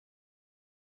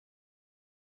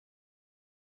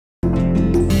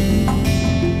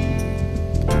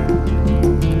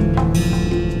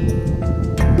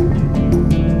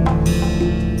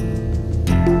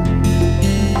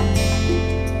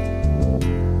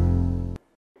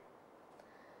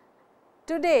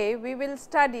Today we will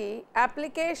study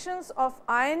applications of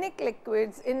ionic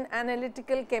liquids in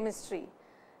analytical chemistry.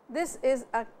 This is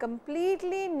a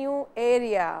completely new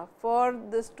area for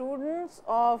the students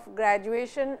of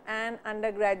graduation and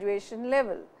undergraduation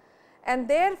level, and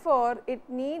therefore it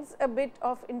needs a bit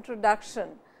of introduction,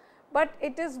 but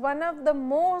it is one of the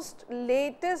most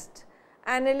latest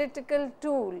analytical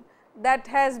tool that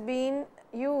has been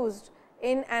used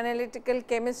in analytical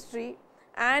chemistry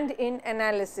and in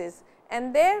analysis,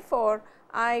 and therefore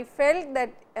I felt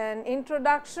that an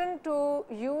introduction to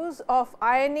use of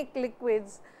ionic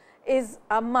liquids is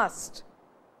a must.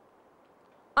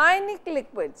 Ionic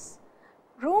liquids,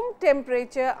 room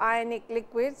temperature ionic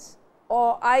liquids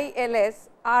or ILS,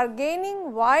 are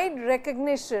gaining wide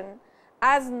recognition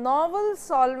as novel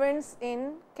solvents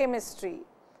in chemistry.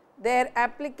 Their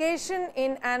application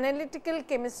in analytical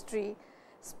chemistry,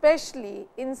 especially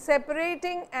in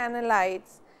separating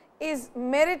analytes, is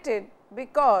merited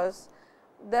because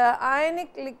the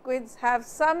ionic liquids have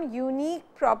some unique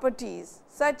properties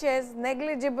such as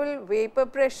negligible vapor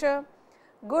pressure,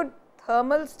 good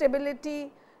thermal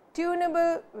stability,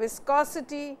 tunable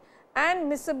viscosity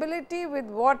and miscibility with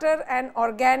water and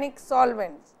organic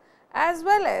solvents, as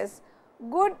well as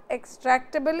good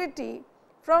extractability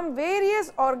from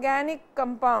various organic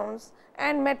compounds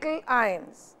and metal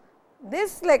ions.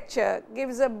 This lecture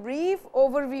gives a brief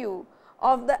overview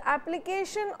of the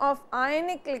application of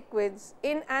ionic liquids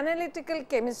in analytical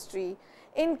chemistry,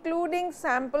 including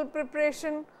sample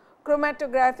preparation,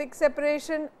 chromatographic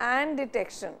separation and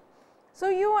detection. So,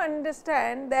 you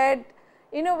understand that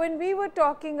when we were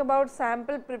talking about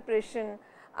sample preparation,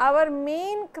 our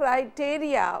main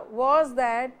criteria was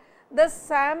that the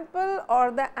sample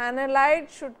or the analyte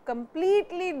should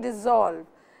completely dissolve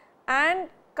and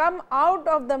come out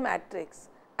of the matrix,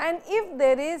 and if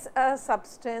there is a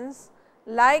substance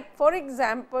like for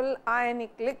example ionic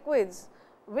liquids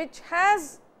which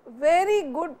has very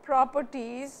good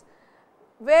properties,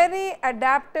 very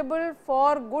adaptable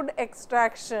for good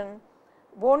extraction,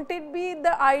 won't it be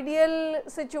the ideal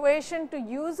situation to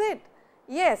use it?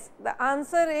 Yes, the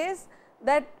answer is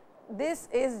that this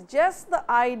is just the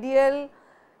ideal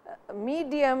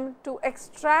medium to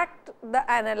extract the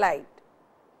analyte.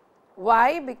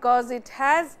 Why? Because it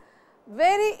has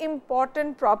very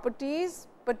important properties,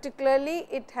 particularly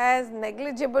it has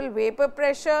negligible vapor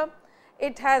pressure,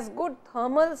 it has good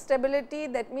thermal stability,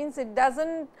 that means it does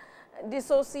not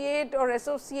dissociate or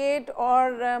associate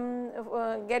or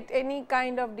get any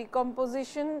kind of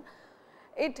decomposition.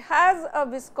 It has a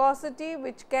viscosity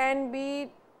which can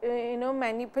be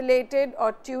manipulated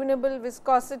or tunable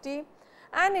viscosity,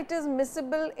 and it is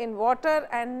miscible in water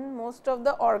and most of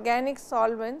the organic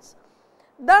solvents.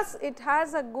 Thus, it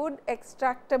has a good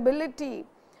extractability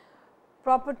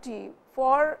property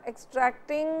for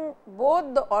extracting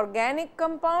both the organic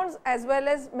compounds as well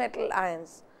as metal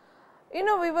ions.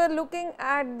 We were looking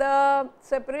at the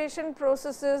separation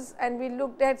processes and we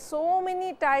looked at so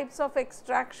many types of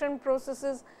extraction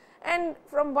processes, and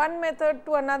from one method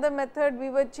to another method we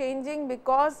were changing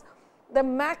because the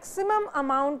maximum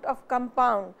amount of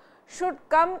compound should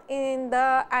come in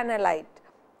the analyte.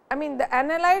 I mean the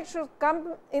analyte should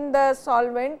come in the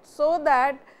solvent so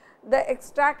that the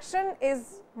extraction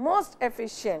is most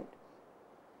efficient,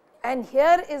 and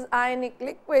here is ionic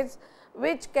liquids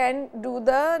which can do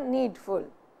the needful.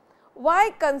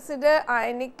 Why consider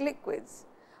ionic liquids?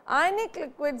 Ionic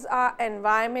liquids are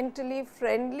environmentally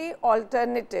friendly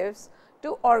alternatives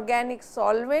to organic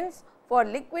solvents for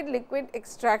liquid-liquid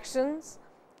extractions,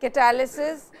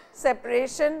 catalysis,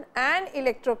 separation and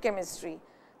electrochemistry.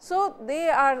 So, they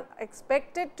are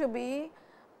expected to be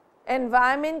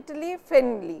environmentally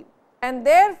friendly, and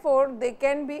therefore, they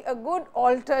can be a good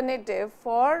alternative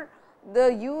for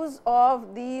the use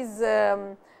of these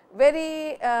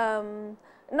very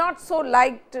not so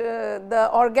liked the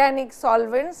organic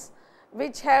solvents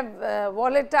which have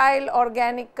volatile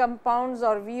organic compounds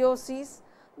or VOCs.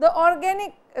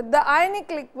 The ionic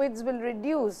liquids will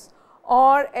reduce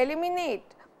or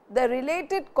eliminate the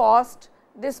related cost,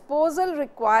 disposal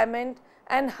requirement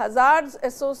and hazards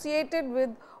associated with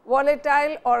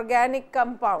volatile organic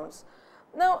compounds.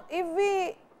 Now, if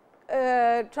we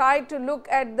try to look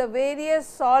at the various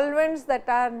solvents that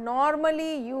are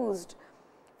normally used,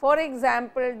 for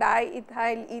example,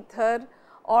 diethyl ether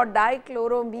or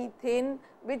dichloromethane,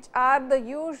 which are the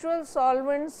usual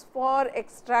solvents for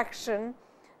extraction,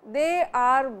 they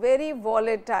are very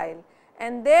volatile,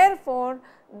 and therefore,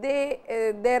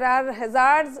 there are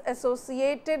hazards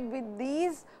associated with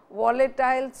these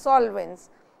volatile solvents,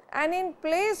 and in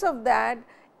place of that,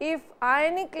 if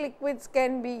ionic liquids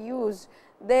can be used,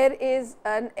 there is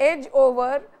an edge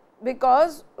over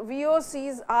because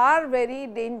VOCs are very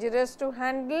dangerous to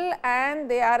handle and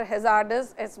they are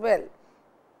hazardous as well.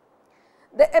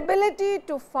 The ability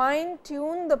to fine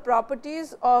tune the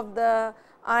properties of the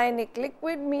ionic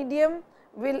liquid medium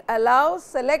will allow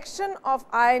selection of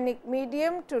ionic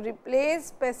medium to replace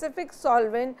specific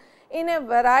solvent in a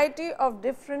variety of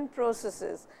different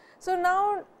processes. So,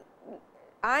 now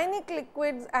ionic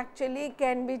liquids actually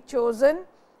can be chosen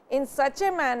in such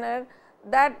a manner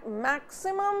that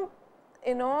maximum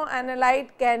analyte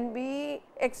can be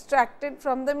extracted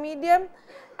from the medium,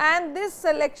 and this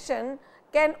selection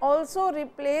can also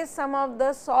replace some of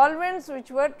the solvents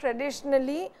which were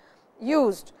traditionally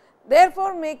used,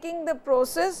 therefore, making the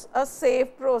process a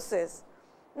safe process.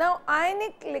 Now,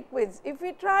 ionic liquids, if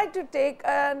we try to take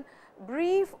a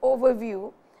brief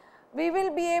overview, we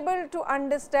will be able to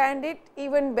understand it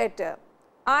even better.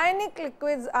 Ionic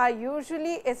liquids are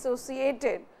usually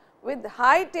associated with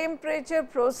high temperature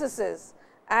processes,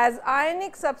 as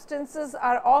ionic substances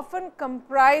are often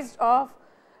comprised of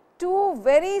two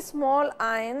very small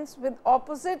ions with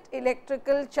opposite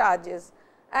electrical charges.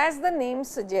 As the name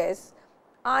suggests,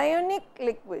 ionic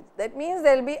liquids, that means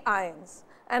there will be ions,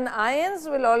 and ions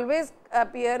will always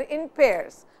appear in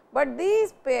pairs, but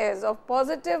these pairs of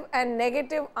positive and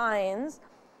negative ions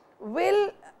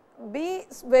will be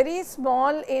very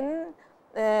small in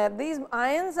these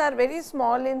ions are very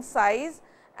small in size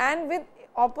and with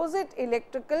opposite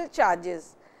electrical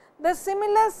charges. The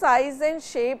similar size and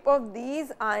shape of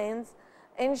these ions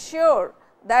ensure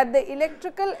that the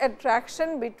electrical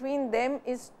attraction between them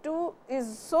is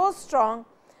so strong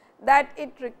that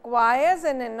it requires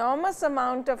an enormous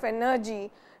amount of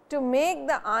energy to make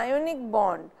the ionic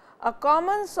bond. A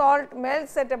common salt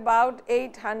melts at about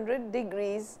 800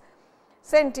 degrees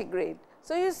centigrade.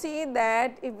 So, you see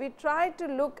that if we try to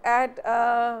look at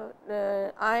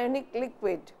ionic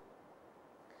liquid,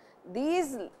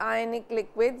 these ionic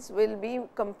liquids will be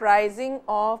comprising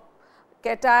of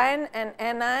cation and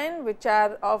anion, which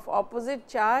are of opposite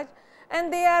charge,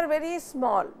 and they are very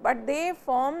small, but they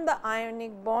form the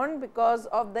ionic bond because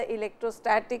of the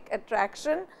electrostatic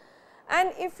attraction.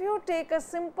 And if you take a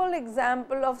simple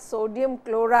example of sodium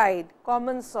chloride,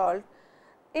 common salt,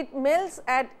 it melts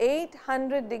at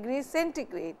 800 degrees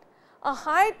centigrade. A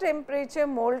high temperature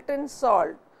molten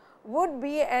salt would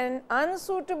be an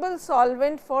unsuitable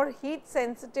solvent for heat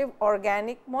sensitive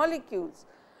organic molecules,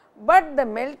 but the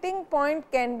melting point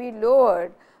can be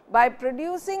lowered by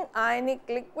producing ionic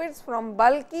liquids from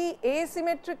bulky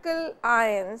asymmetrical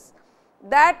ions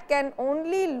that can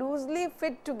only loosely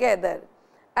fit together.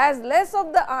 As less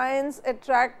of the ions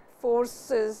attract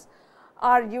forces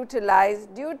are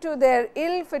utilized due to their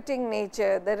ill fitting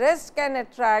nature, the rest can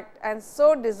attract and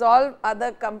so dissolve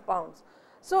other compounds.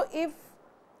 So, if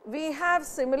we have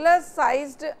similar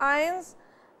sized ions,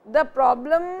 the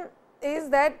problem is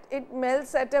that it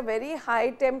melts at a very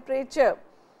high temperature,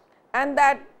 and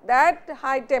that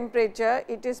high temperature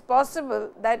it is possible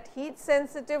that heat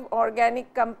sensitive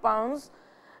organic compounds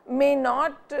may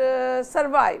not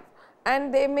survive,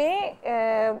 and they may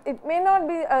it may not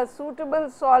be a suitable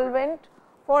solvent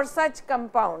for such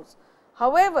compounds.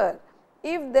 However,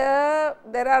 if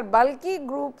there are bulky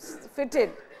groups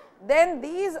fitted, then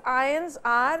these ions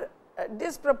are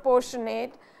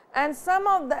disproportionate and some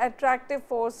of the attractive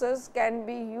forces can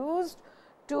be used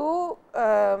to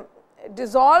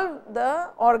dissolve the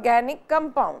organic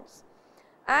compounds.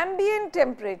 Ambient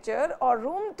temperature or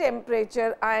room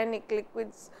temperature ionic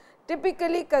liquids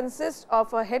typically consist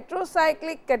of a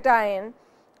heterocyclic cation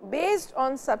based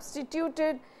on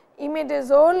substituted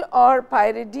imidazole or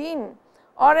pyridine,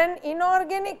 or an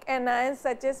inorganic anion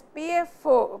such as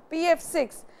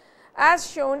PF6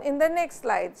 as shown in the next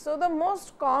slide. So, the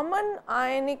most common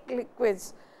ionic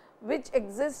liquids which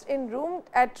exist in room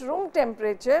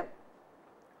temperature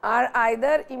are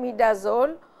either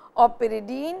imidazole or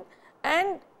pyridine,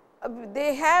 and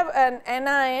they have an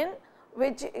anion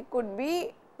which could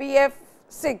be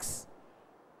PF6.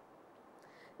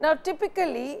 Now,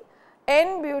 typically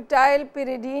N-butyl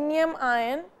pyridinium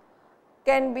ion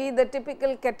can be the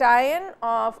typical cation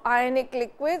of ionic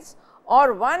liquids,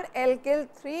 or 1-alkyl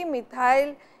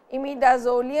 3-methyl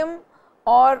imidazolium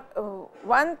or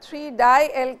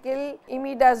 1,3-dialkyl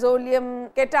imidazolium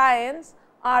cations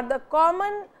are the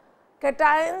common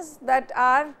cations that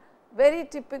are very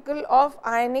typical of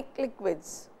ionic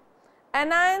liquids.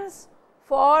 Anions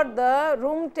for the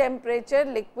room temperature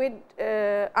liquid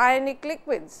ionic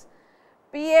liquids: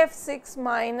 PF6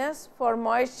 minus for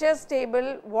moisture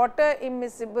stable water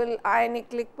immiscible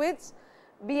ionic liquids,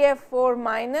 BF4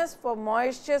 minus for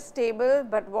moisture stable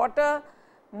but water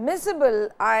miscible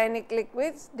ionic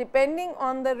liquids depending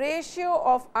on the ratio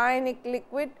of ionic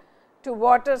liquid to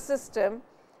water system,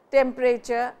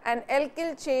 temperature and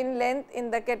alkyl chain length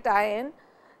in the cation.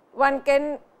 One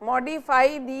can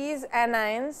modify these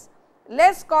anions.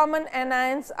 Less common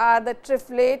anions are the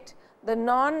triflate, the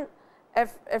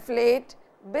non-afflate,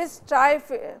 bis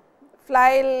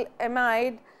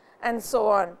trifluoroamide and so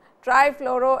on,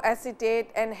 trifluoroacetate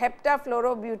and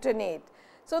heptafluorobutanate.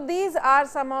 So, these are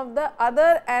some of the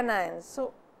other anions.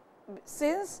 So,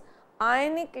 since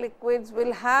ionic liquids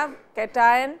will have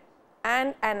cation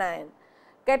and anion,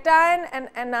 cation and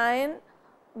anion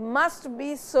must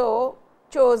be so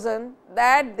chosen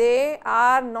that they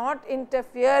are not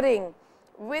interfering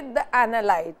with the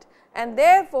analyte, and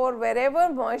therefore, wherever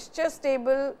moisture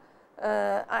stable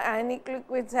ionic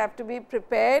liquids have to be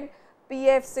prepared,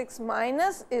 PF6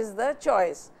 minus is the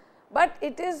choice, but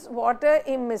it is water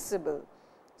immiscible.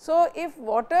 So, if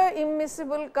water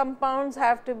immiscible compounds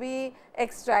have to be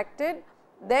extracted,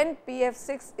 then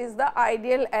PF6 is the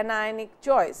ideal anionic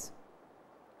choice,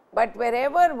 but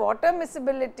wherever water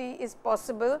miscibility is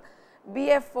possible,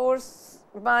 BF4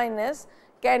 minus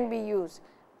can be used.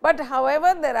 But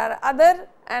however, there are other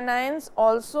anions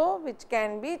also which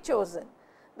can be chosen.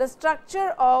 The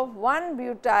structure of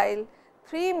 1-butyl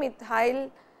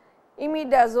 3-methyl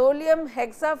imidazolium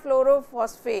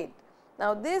hexafluorophosphate.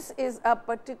 Now, this is a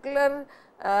particular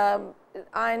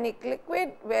ionic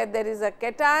liquid where there is a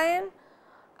cation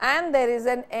and there is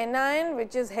an anion,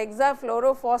 which is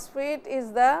hexafluorophosphate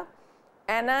is the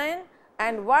anion,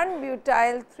 and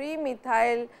 1-butyl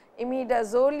 3-methyl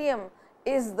imidazolium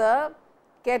is the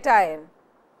cation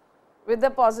with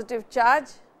the positive charge.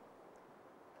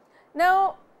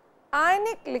 Now,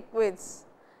 ionic liquids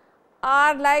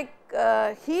are like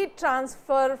heat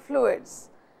transfer fluids.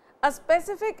 A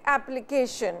specific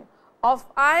application of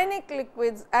ionic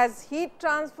liquids as heat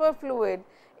transfer fluid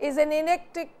is in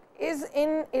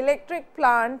electric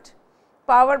plant,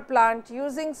 power plant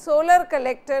using solar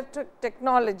collector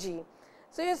technology.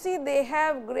 So, you see they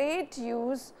have great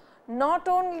use not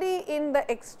only in the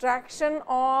extraction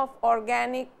of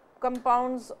organic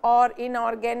compounds or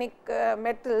inorganic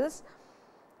metals,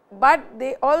 but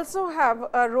they also have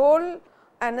a role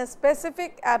and a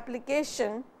specific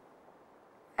application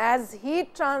as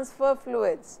heat transfer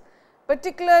fluids,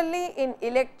 particularly in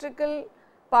electrical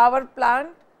power plant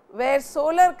where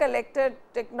solar collector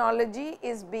technology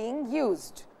is being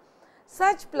used.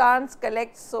 Such plants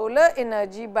collect solar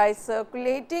energy by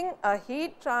circulating a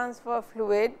heat transfer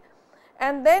fluid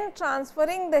and then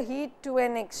transferring the heat to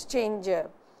an exchanger.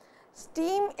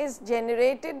 Steam is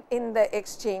generated in the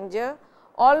exchanger.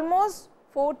 Almost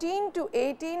 14 to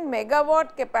 18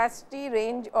 megawatt capacity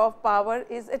range of power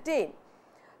is attained.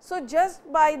 So,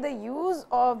 just by the use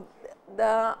of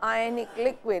the ionic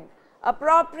liquid,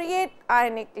 appropriate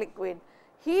ionic liquid,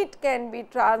 heat can be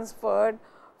transferred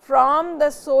from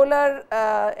the solar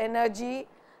energy,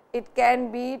 it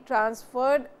can be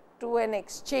transferred to an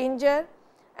exchanger,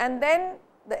 and then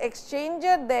the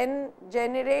exchanger then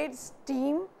generates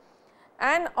steam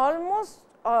and almost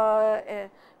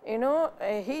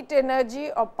heat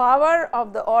energy or power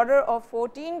of the order of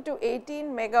 14 to 18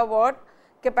 megawatt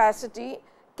capacity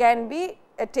can be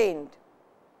attained.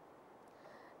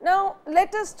 Now,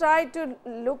 let us try to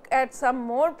look at some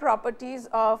more properties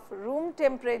of room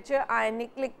temperature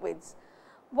ionic liquids.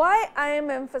 Why I am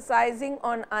emphasizing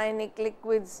on ionic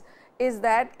liquids is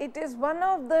that it is one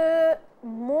of the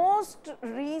most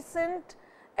recent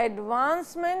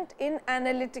advancement in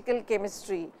analytical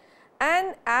chemistry,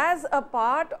 and as a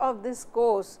part of this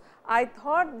course, I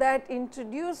thought that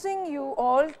introducing you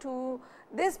all to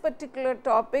this particular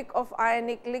topic of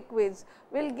ionic liquids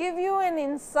will give you an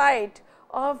insight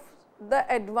of the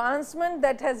advancement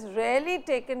that has really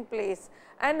taken place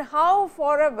and how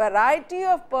for a variety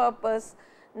of purpose,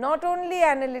 not only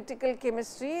analytical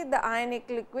chemistry, the ionic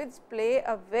liquids play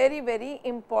a very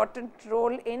important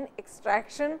role in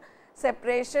extraction,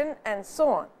 separation and so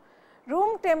on.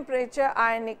 Room temperature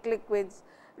ionic liquids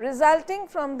resulting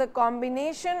from the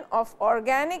combination of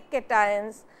organic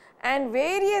cations and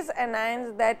various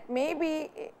anions that may be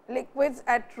liquids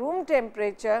at room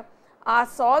temperature are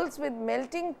salts with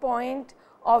melting point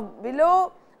of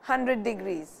below 100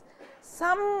 degrees.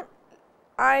 Some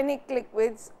ionic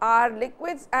liquids are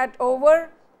liquids at over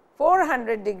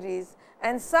 400 degrees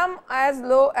and some as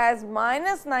low as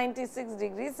minus 96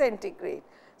 degrees centigrade.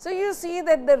 So, you see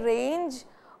that the range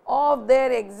of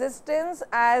their existence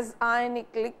as ionic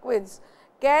liquids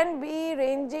can be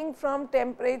ranging from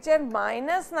temperature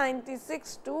minus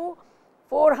 96 to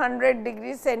 400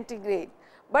 degrees centigrade.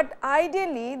 But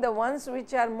ideally the ones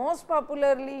which are most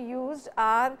popularly used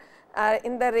are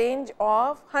in the range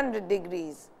of 100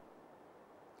 degrees.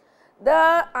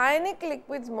 The ionic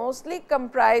liquids mostly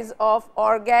comprise of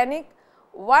organic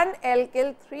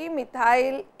 1-alkyl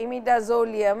 3-methyl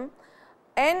imidazolium,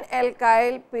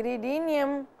 N-alkyl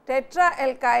pyridinium,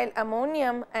 tetra-alkyl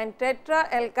ammonium and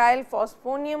tetra-alkyl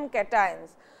phosphonium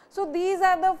cations. So, these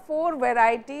are the 4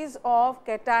 varieties of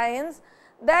cations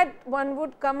that one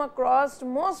would come across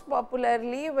most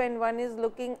popularly when one is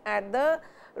looking at the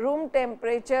room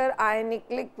temperature ionic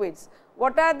liquids.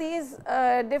 What are these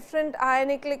different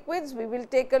ionic liquids? We will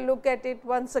take a look at it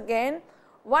once again.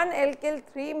 1-alkyl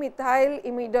 3-methyl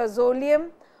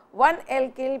imidazolium,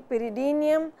 1-alkyl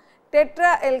pyridinium,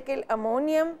 tetra-alkyl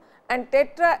ammonium and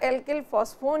tetra-alkyl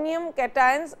phosphonium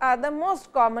cations are the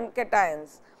most common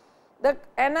cations. The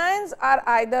anions are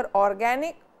either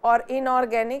organic or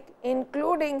inorganic,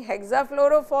 including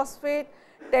hexafluorophosphate,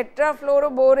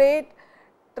 tetrafluoroborate,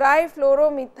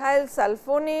 trifluoromethyl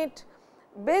sulfonate,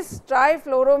 bis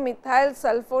trifluoromethyl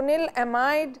sulfonyl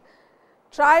amide,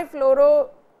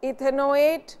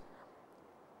 trifluoroethanoate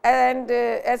and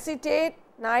acetate,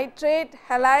 nitrate,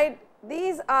 halide.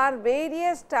 These are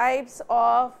various types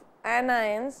of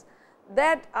anions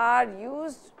that are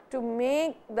used to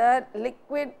make the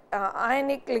liquid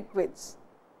ionic liquids.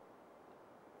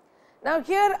 Now,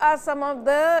 here are some of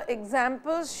the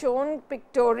examples shown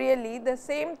pictorially, the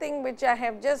same thing which I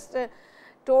have just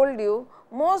told you.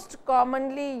 Most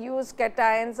commonly used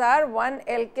cations are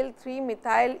 1-alkyl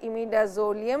 3-methyl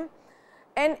imidazolium,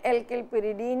 N-alkyl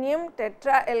pyridinium,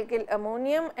 tetra-alkyl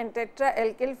ammonium and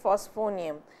tetra-alkyl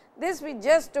phosphonium. This we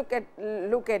just took a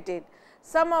look at it.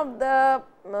 Some of the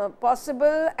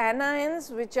possible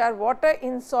anions which are water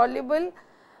insoluble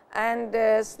and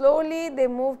slowly they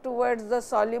move towards the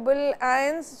soluble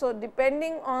ions. So,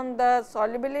 depending on the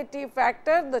solubility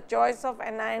factor, the choice of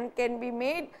anion can be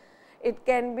made. It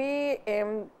can be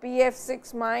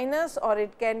PF6 minus or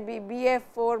it can be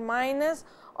BF4 minus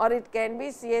or it can be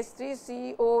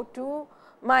CH3CO2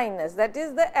 minus, that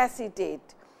is the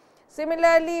acetate.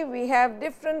 Similarly, we have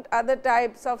different other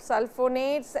types of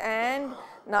sulfonates and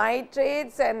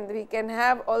nitrates, and we can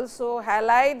have also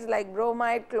halides like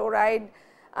bromide, chloride,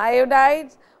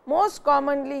 iodides. Most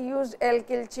commonly used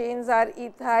alkyl chains are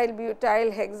ethyl,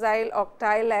 butyl, hexyl,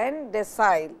 octyl and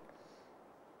decyl.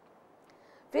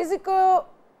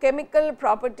 Physico-chemical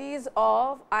properties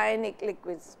of ionic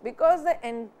liquids, because the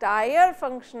entire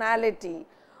functionality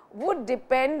would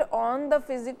depend on the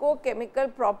physico-chemical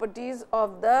properties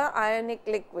of the ionic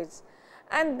liquids,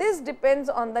 and this depends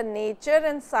on the nature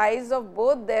and size of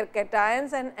both their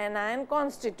cations and anion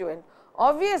constituent.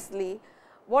 Obviously,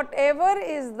 whatever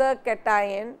is the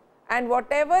cation and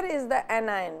whatever is the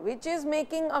anion which is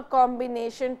making a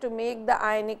combination to make the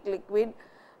ionic liquid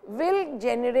will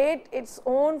generate its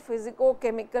own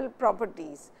physico-chemical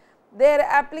properties. Their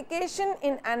application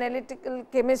in analytical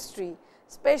chemistry,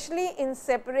 especially in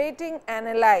separating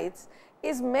analytes,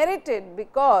 is merited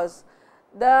because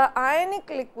the ionic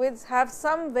liquids have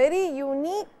some very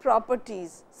unique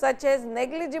properties such as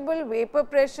negligible vapor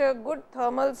pressure, good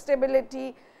thermal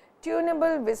stability,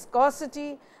 tunable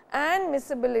viscosity and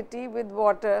miscibility with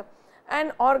water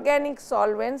and organic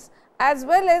solvents, as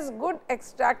well as good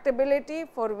extractability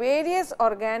for various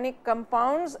organic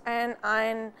compounds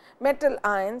and metal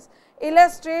ions,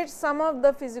 illustrates some of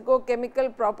the physico-chemical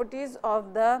properties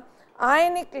of the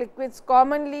ionic liquids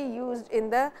commonly used in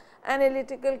the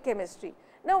analytical chemistry.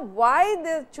 Now, why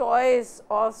the choice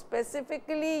of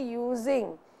specifically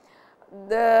using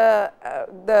this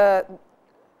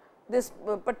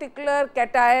particular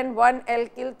cation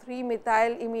 1-alkyl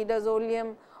 3-methyl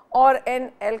imidazolium or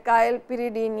N-alkyl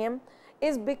pyridinium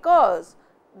is because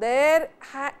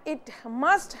it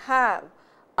must have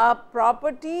a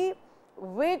property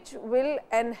which will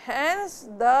enhance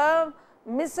the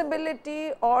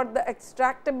miscibility or the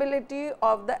extractability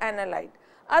of the analyte.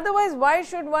 Otherwise, why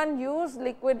should one use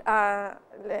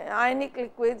ionic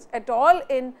liquids at all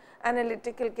in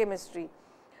analytical chemistry?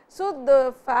 So,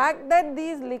 the fact that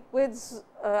these liquids,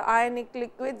 ionic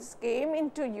liquids came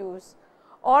into use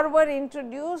or were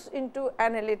introduced into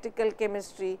analytical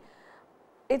chemistry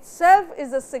itself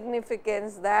is a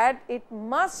significance that it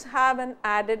must have an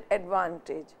added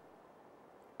advantage.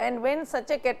 And when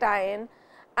such a cation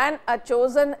and a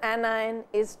chosen anion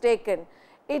is taken,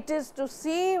 it is to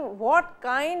see what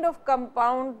kind of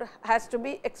compound has to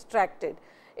be extracted.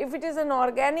 If it is an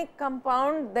organic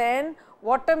compound, then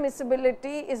water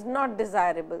miscibility is not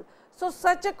desirable. So,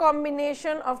 such a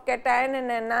combination of cation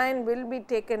and anion will be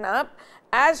taken up,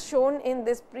 as shown in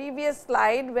this previous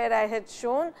slide, where I had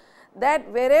shown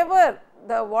that wherever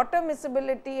the water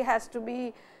miscibility has to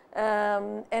be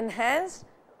enhanced,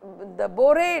 the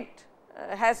borate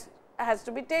has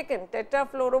to be taken,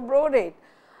 tetrafluoroborate.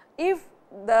 If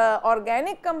the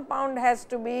organic compound has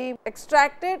to be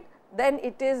extracted, then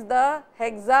it is the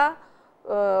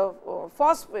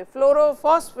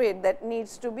fluorophosphate that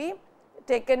needs to be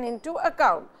taken into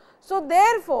account. So,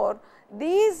 therefore,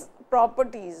 these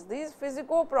properties, these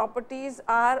physico properties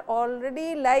are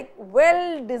already like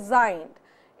well designed.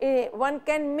 One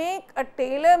can make a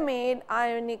tailor made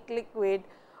ionic liquid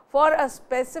for a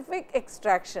specific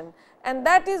extraction, and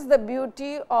that is the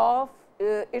beauty of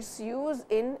its use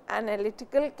in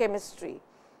analytical chemistry.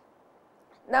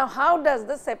 Now, how does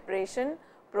the separation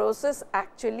process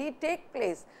actually take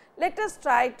place? Let us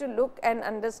try to look and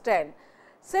understand.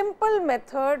 Simple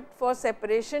method for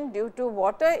separation due to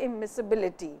water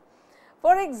immiscibility.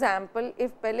 For example,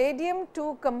 if palladium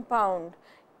 2 compound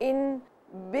in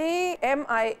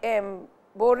BMIM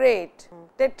borate,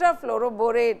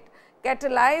 tetrafluoroborate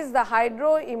catalyze the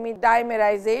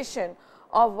hydrodimerization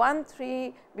of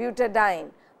 1,3-butadiene.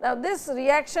 Now, this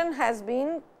reaction has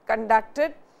been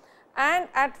conducted and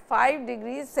at 5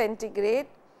 degrees centigrade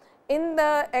in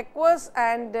the aqueous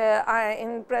and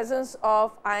in presence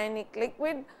of ionic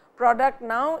liquid, product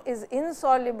now is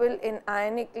insoluble in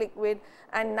ionic liquid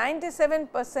and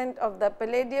 97% of the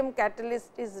palladium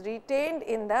catalyst is retained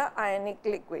in the ionic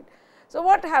liquid. So,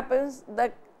 what happens?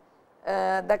 The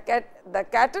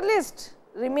catalyst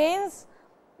remains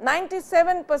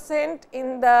 97%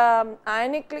 in the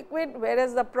ionic liquid,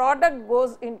 whereas the product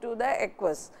goes into the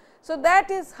aqueous. So,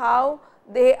 that is how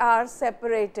they are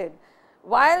separated.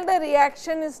 While the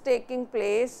reaction is taking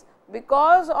place,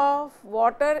 because of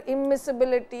water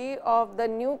immiscibility of the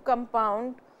new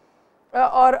compound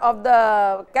or of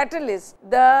the catalyst,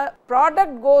 the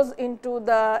product goes into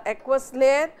the aqueous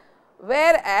layer,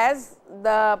 whereas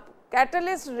the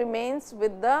catalyst remains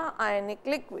with the ionic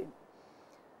liquid.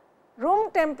 Room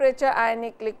temperature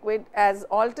ionic liquid as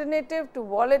alternative to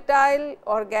volatile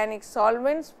organic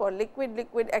solvents for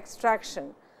liquid-liquid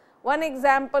extraction. One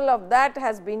example of that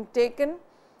has been taken.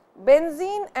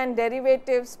 Benzene and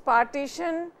derivatives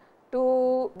partition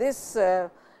to this BMIM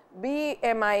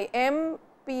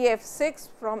PF6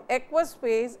 from aqueous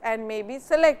phase and may be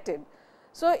selected.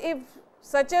 So, if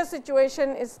such a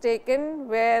situation is taken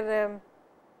where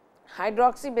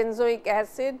hydroxybenzoic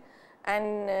acid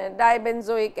and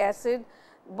dibenzoic acid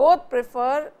both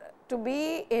prefer to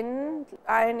be in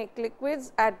ionic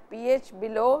liquids at pH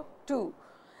below 2,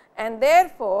 and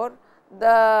therefore,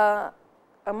 the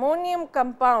ammonium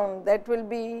compound that will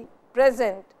be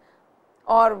present,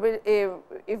 or will,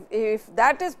 if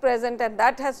that is present and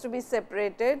that has to be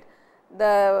separated,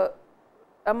 the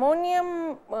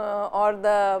ammonium or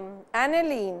the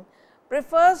aniline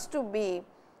prefers to be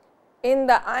in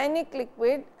the ionic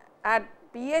liquid at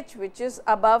pH which is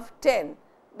above 10.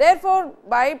 Therefore,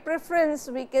 by preference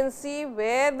we can see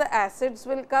where the acids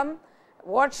will come,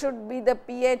 what should be the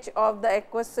pH of the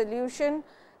aqueous solution,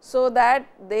 so that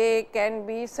they can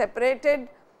be separated.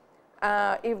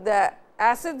 If the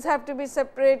acids have to be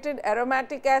separated,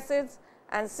 aromatic acids,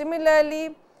 and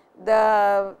similarly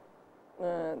the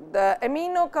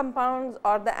amino compounds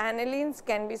or the anilines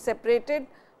can be separated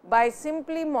by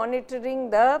simply monitoring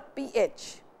the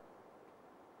pH.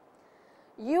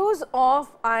 Use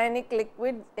of ionic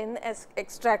liquids in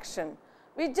extraction.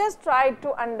 We just tried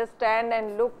to understand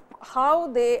and look how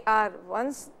they are,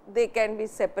 once they can be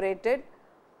separated.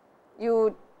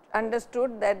 You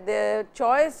understood that the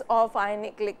choice of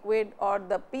ionic liquid or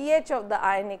the pH of the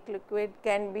ionic liquid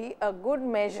can be a good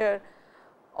measure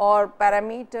or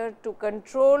parameter to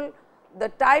control the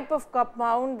type of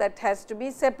compound that has to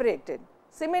be separated.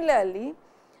 Similarly,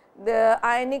 the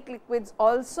ionic liquids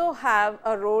also have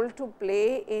a role to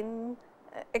play in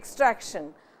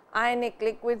extraction. Ionic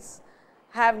liquids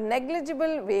have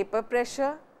negligible vapor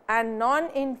pressure and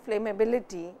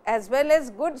non-inflammability, as well as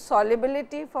good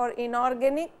solubility for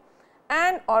inorganic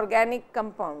and organic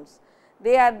compounds.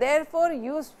 They are therefore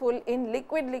useful in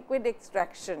liquid-liquid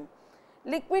extraction,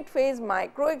 liquid phase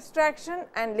micro extraction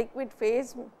and liquid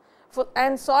phase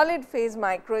and solid phase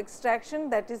micro extraction,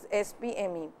 that is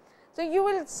SPME. So, you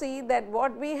will see that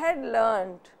what we had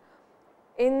learned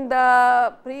in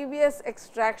the previous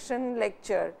extraction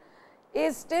lecture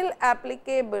is still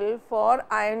applicable for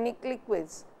ionic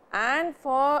liquids, and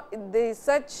for the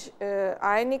such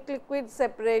ionic liquid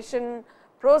separation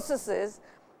processes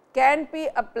can be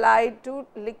applied to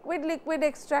liquid-liquid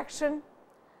extraction.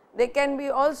 They can be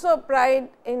also applied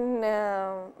in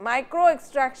micro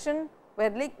extraction,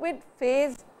 where liquid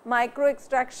phase micro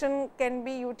extraction can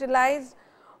be utilized,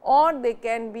 or they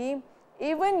can be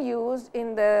even used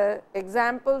in the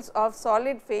examples of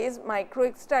solid phase micro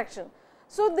extraction.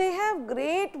 So, they have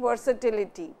great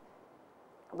versatility,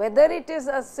 whether it is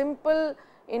a simple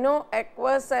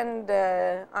aqueous and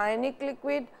ionic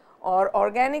liquid, or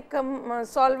organic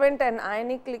solvent and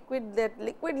ionic liquid, that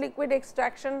liquid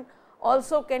extraction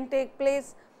also can take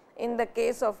place. In the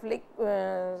case of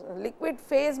liquid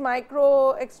phase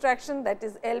micro extraction, that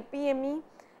is LPME,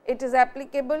 it is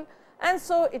applicable, and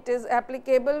so it is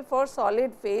applicable for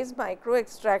solid phase micro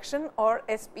extraction or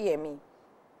SPME.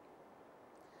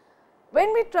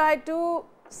 When we try to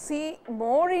see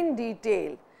more in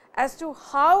detail as to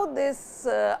how this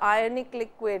ionic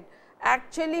liquid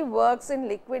actually works in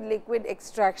liquid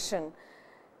extraction,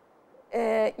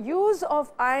 use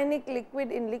of ionic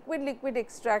liquid in liquid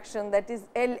extraction, that is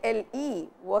LLE,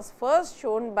 was first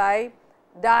shown by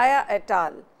Daya et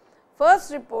al.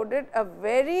 First reported a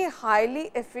very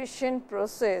highly efficient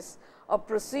process or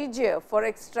procedure for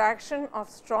extraction of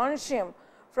strontium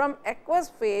from aqueous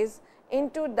phase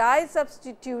into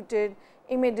disubstituted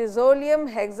imidazolium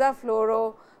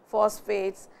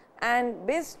hexafluorophosphates and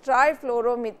bis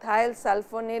trifluoromethyl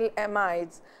sulfonyl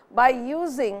amides by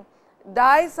using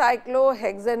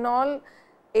dicyclohexanol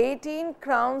 18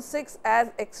 crown 6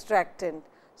 as extractant.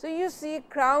 So, you see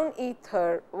crown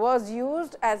ether was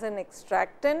used as an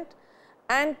extractant,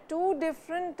 and two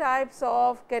different types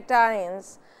of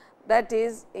cations, that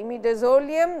is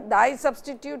imidazolium,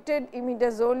 disubstituted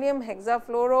imidazolium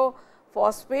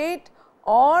hexafluorophosphate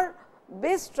or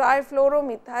bis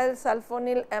trifluoromethyl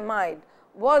sulfonyl amide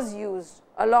was used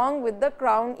along with the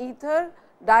crown ether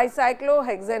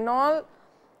dicyclohexanol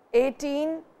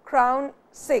 18 crown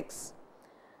 6.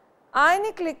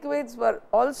 Ionic liquids were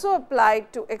also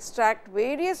applied to extract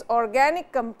various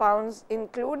organic compounds,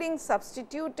 including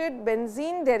substituted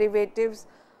benzene derivatives,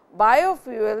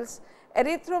 biofuels,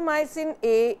 erythromycin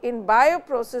A in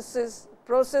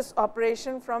process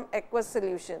operation from aqueous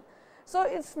solution. So,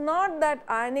 it is not that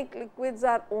ionic liquids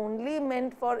are only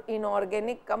meant for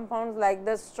inorganic compounds like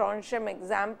the strontium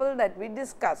example that we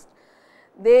discussed.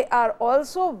 They are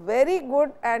also very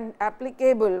good and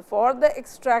applicable for the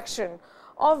extraction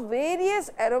of various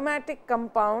aromatic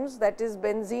compounds, that is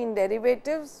benzene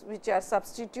derivatives, which are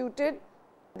substituted.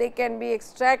 They can be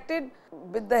extracted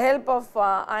with the help of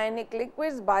ionic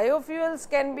liquids. Biofuels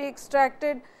can be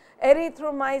extracted.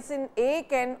 Erythromycin A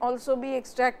can also be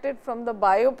extracted from the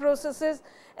bioprocesses,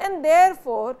 and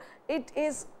therefore, it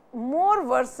is more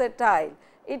versatile.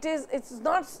 It is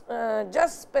not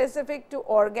just specific to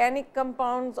organic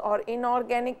compounds or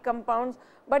inorganic compounds,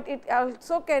 but it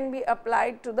also can be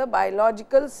applied to the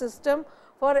biological system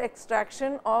for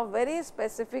extraction of very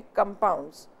specific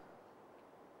compounds.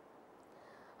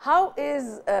 How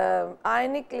is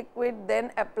ionic liquid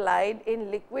then applied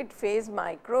in liquid phase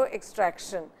micro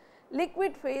extraction?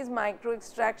 Liquid phase micro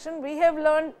extraction, we have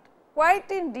learned quite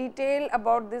in detail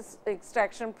about this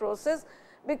extraction process,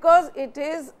 because it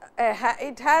is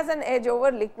it has an edge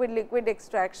over liquid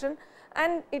extraction,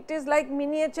 and it is like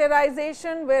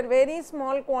miniaturization where very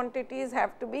small quantities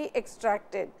have to be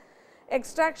extracted.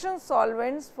 Extraction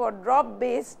solvents for drop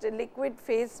based liquid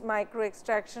phase micro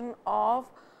extraction of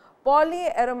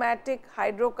polyaromatic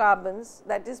hydrocarbons,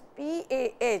 that is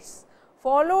PAHs,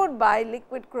 followed by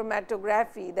liquid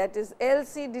chromatography, that is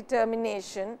LC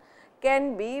determination,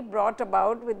 can be brought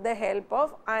about with the help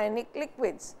of ionic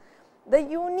liquids. The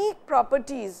unique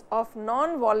properties of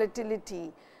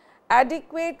non-volatility,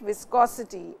 adequate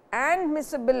viscosity and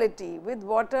miscibility with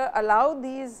water allow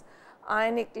these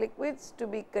ionic liquids to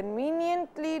be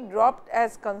conveniently dropped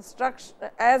as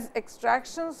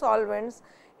extraction solvents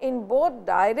in both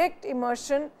direct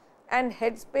immersion and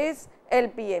headspace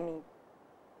LPME.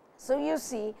 So, you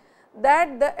see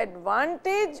that the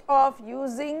advantage of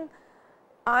using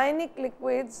ionic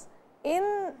liquids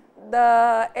in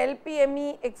the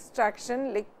LPME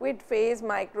extraction, liquid phase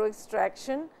micro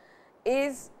extraction,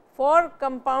 is for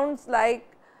compounds like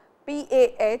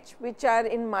PAH, which are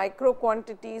in micro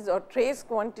quantities or trace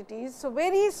quantities. So,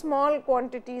 very small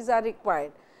quantities are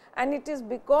required, and it is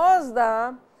because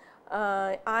the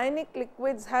ionic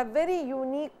liquids have very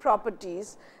unique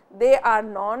properties. They are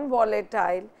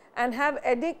non-volatile and have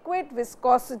adequate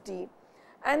viscosity,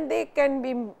 and they can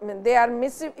be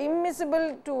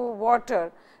immiscible to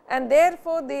water, and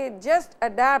therefore, they just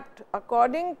adapt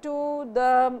according to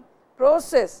the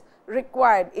process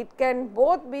required. It can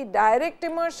both be direct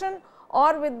immersion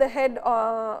or with the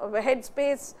head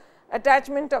space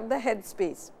attachment of the head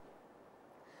space.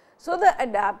 So, the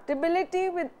adaptability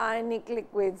with ionic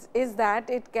liquids is that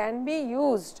it can be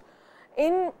used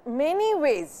in many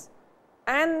ways,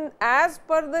 and as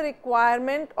per the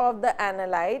requirement of the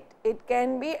analyte, it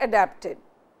can be adapted.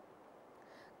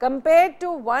 Compared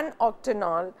to 1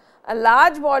 octanol, a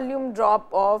large volume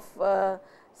drop of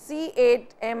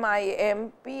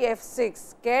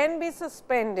C8MIM-PF6 can be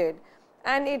suspended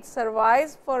and it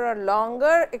survives for a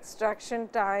longer extraction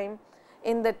time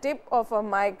in the tip of a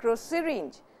micro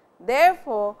syringe.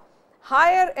 Therefore,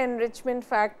 higher enrichment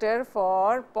factor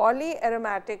for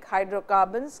polyaromatic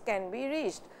hydrocarbons can be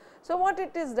reached. So, what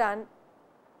it is done?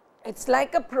 It is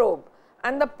like a probe,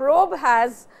 and the probe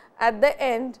has at the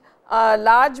end a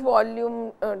large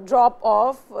volume drop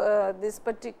of this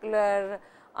particular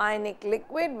ionic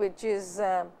liquid, which is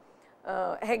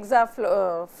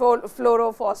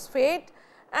hexafluorophosphate,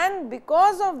 and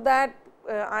because of that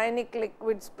ionic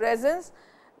liquid's presence,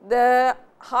 the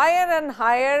higher and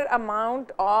higher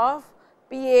amount of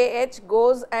PAH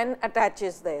goes and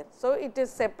attaches there. So, it is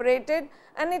separated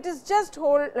and it is just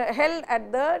held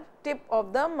at the tip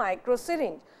of the micro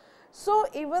syringe. So,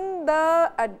 even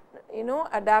the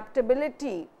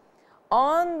adaptability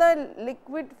on the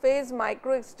liquid phase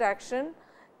micro extraction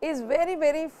is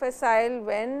very facile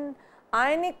when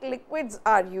ionic liquids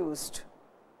are used.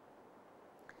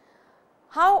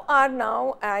 How are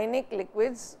now ionic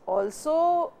liquids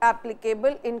also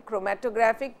applicable in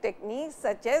chromatographic techniques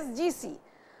such as GC?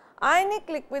 Ionic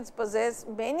liquids possess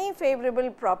many favorable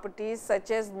properties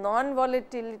such as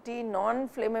non-volatility,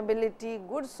 non-flammability,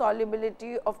 good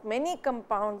solubility of many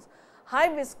compounds, high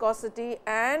viscosity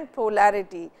and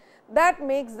polarity that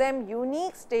makes them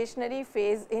unique stationary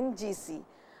phase in GC.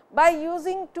 By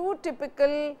using two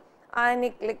typical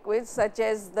ionic liquids such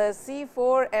as the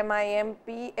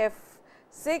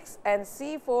C4MIM-PF6 and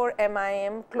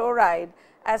C4MIM chloride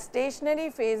as stationary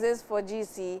phases for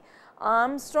GC,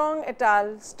 Armstrong et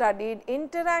al. Studied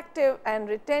interactive and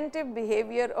retentive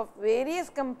behavior of various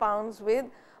compounds with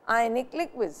ionic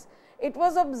liquids. It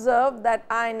was observed that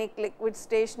ionic liquid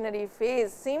stationary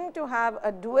phase seem to have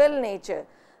a dual nature.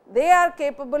 They are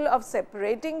capable of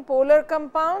separating polar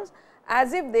compounds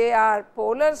as if they are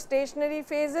polar stationary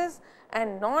phases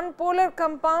and non-polar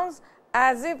compounds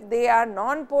as if they are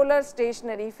non-polar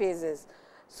stationary phases.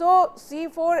 So,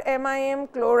 C4MIM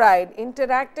chloride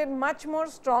interacted much more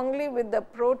strongly with the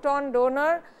proton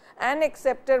donor and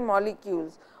acceptor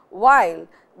molecules, while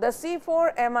the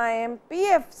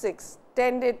C4MIM-PF6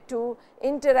 tended to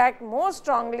interact more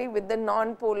strongly with the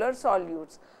non-polar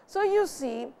solutes. So, you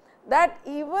see that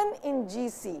even in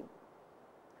GC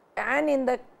and in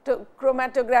the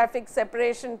chromatographic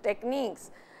separation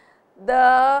techniques,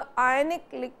 the ionic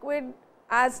liquid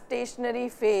as stationary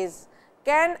phase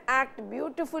can act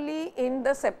beautifully in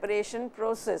the separation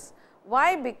process.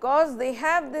 Why? Because they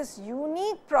have this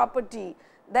unique property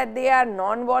that they are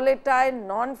non-volatile,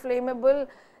 non-flammable,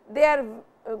 they are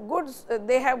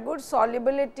they have good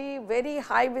solubility, very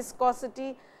high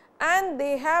viscosity, and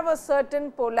they have a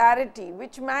certain polarity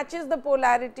which matches the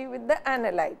polarity with the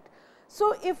analyte.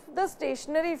 So, if the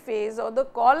stationary phase or the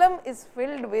column is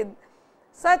filled with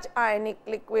such ionic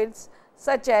liquids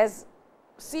such as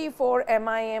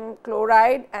C4MIM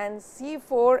chloride and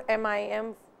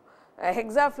C4MIM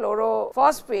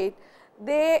hexafluorophosphate,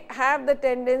 they have the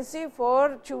tendency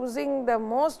for choosing the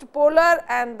most polar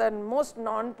and the most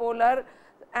non-polar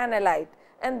analyte,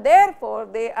 and therefore,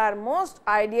 they are most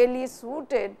ideally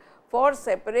suited for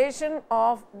separation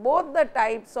of both the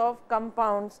types of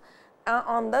compounds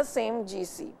on the same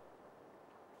GC.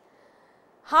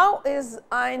 How is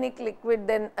ionic liquid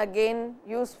then again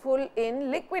useful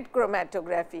in liquid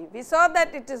chromatography? We saw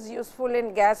that it is useful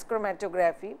in gas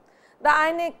chromatography. The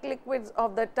ionic liquids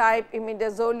of the type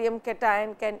imidazolium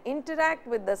cation can interact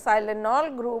with the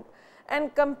silanol group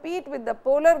and compete with the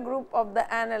polar group of the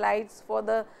analytes for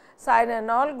the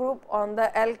silanol group on the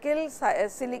alkyl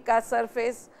silica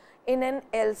surface in an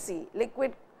LC,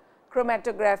 liquid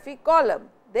chromatography column.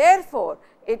 Therefore,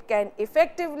 it can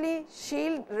effectively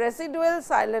shield residual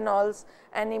silanols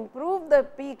and improve the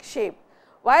peak shape,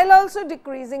 while also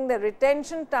decreasing the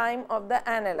retention time of the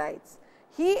analytes.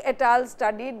 He et al.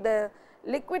 Studied the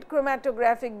liquid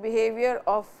chromatographic behavior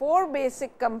of 4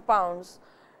 basic compounds,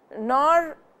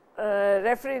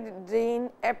 norepinephrine,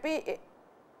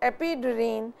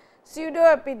 epidurine,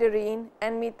 pseudoepidurine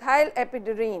and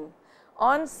methylepidurine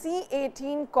on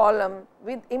C18 column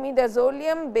with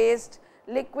imidazolium based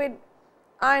liquid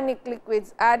ionic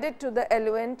liquids added to the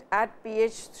eluent at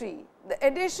pH 3. The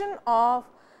addition of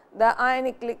the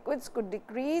ionic liquids could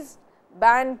decrease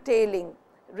band tailing,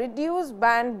 reduce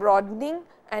band broadening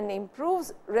and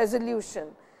improves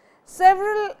resolution.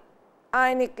 Several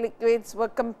ionic liquids were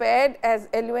compared as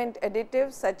eluent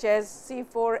additives such as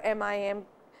C4MIM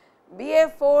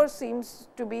BF4 seems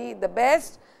to be the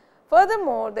best.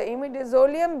 Furthermore, the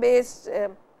imidazolium based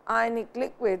ionic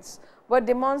liquids were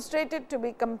demonstrated to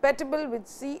be compatible with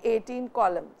C18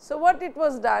 column. So, what it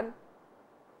was done?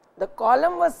 The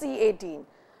column was C18,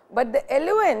 but the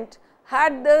eluent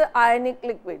had the ionic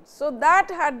liquid. So, that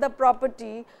had the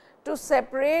property to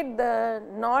separate the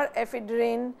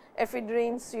norephedrine,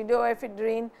 ephedrine,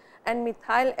 pseudoephedrine and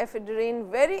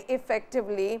methylephedrine very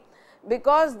effectively,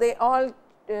 because they all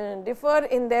differ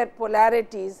in their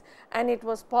polarities, and it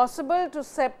was possible to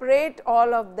separate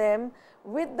all of them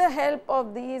with the help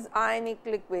of these ionic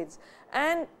liquids.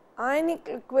 And ionic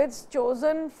liquids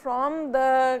chosen from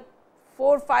the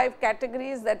 4-5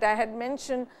 categories that I had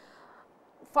mentioned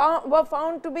were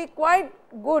found to be quite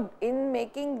good in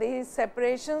making these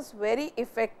separations very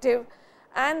effective,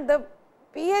 and the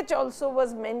pH also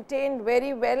was maintained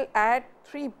very well at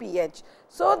 3 pH.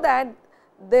 So, that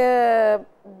the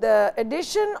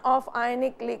addition of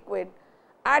ionic liquid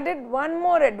added one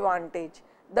more advantage.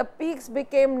 The peaks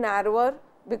became narrower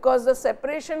because the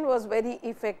separation was very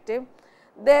effective.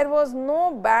 There was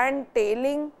no band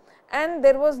tailing and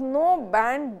there was no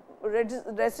band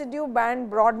residue band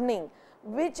broadening,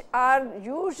 which are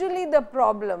usually the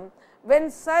problem when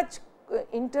such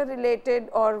interrelated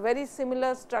or very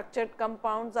similar structured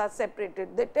compounds are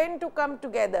separated. They tend to come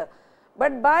together,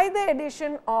 but by the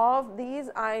addition of these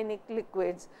ionic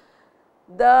liquids,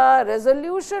 the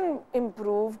resolution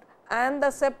improved and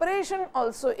the separation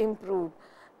also improved,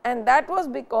 and that was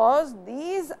because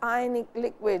these ionic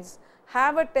liquids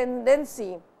have a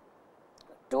tendency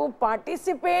to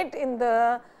participate in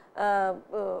the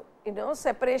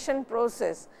separation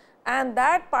process, and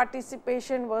that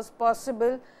participation was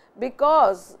possible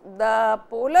because the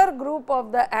polar group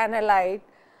of the analyte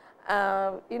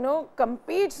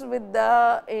competes with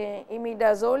the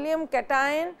imidazolium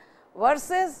cation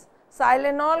versus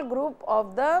silanol group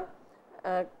of the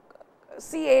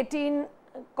C18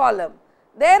 column.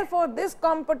 Therefore, this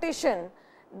competition,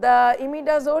 the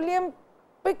imidazolium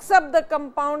picks up the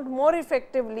compound more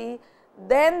effectively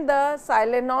than the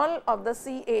silanol of the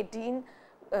C18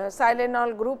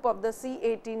 silanol group of the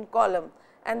C18 column,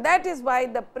 and that is why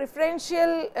the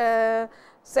preferential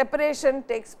separation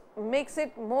makes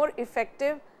it more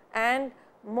effective and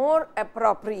more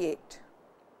appropriate.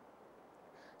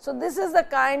 So, this is the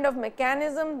kind of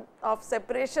mechanism of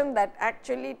separation that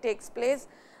actually takes place,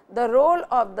 the role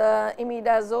of the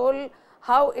imidazole,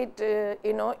 how it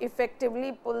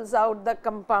effectively pulls out the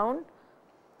compound.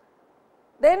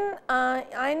 Then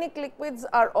ionic liquids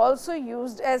are also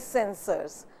used as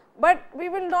sensors, but we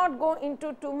will not go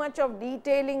into too much of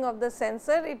detailing of the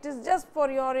sensor. It is just for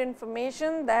your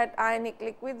information that ionic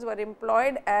liquids were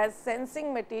employed as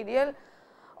sensing material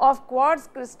of quartz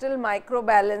crystal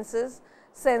microbalances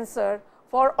sensor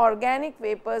for organic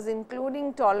vapors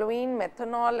including toluene,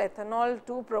 methanol, ethanol,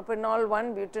 2-propanol,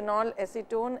 1-butanol,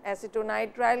 acetone,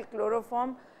 acetonitrile,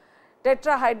 chloroform,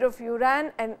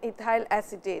 tetrahydrofuran and ethyl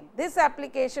acetate. This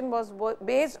application was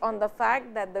based on the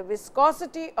fact that the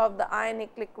viscosity of the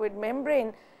ionic liquid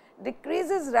membrane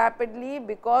decreases rapidly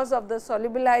because of the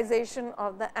solubilization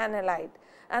of the analyte,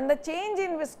 and the change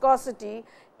in viscosity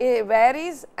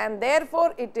varies, and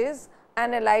therefore, it is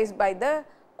analyzed by the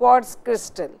quartz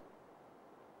crystal.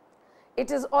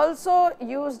 It is also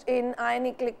used in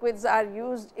ionic liquids are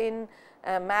used in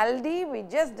MALDI. We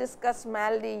just discussed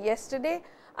MALDI yesterday.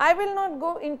 I will not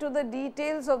go into the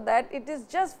details of that. It is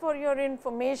just for your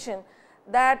information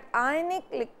that ionic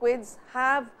liquids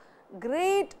have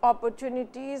great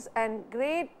opportunities and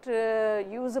great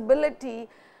usability,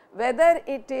 whether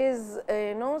it is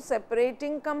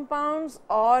separating compounds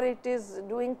or it is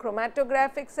doing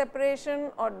chromatographic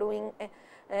separation or doing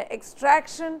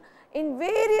extraction. In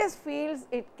various fields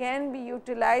it can be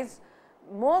utilized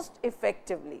most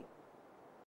effectively.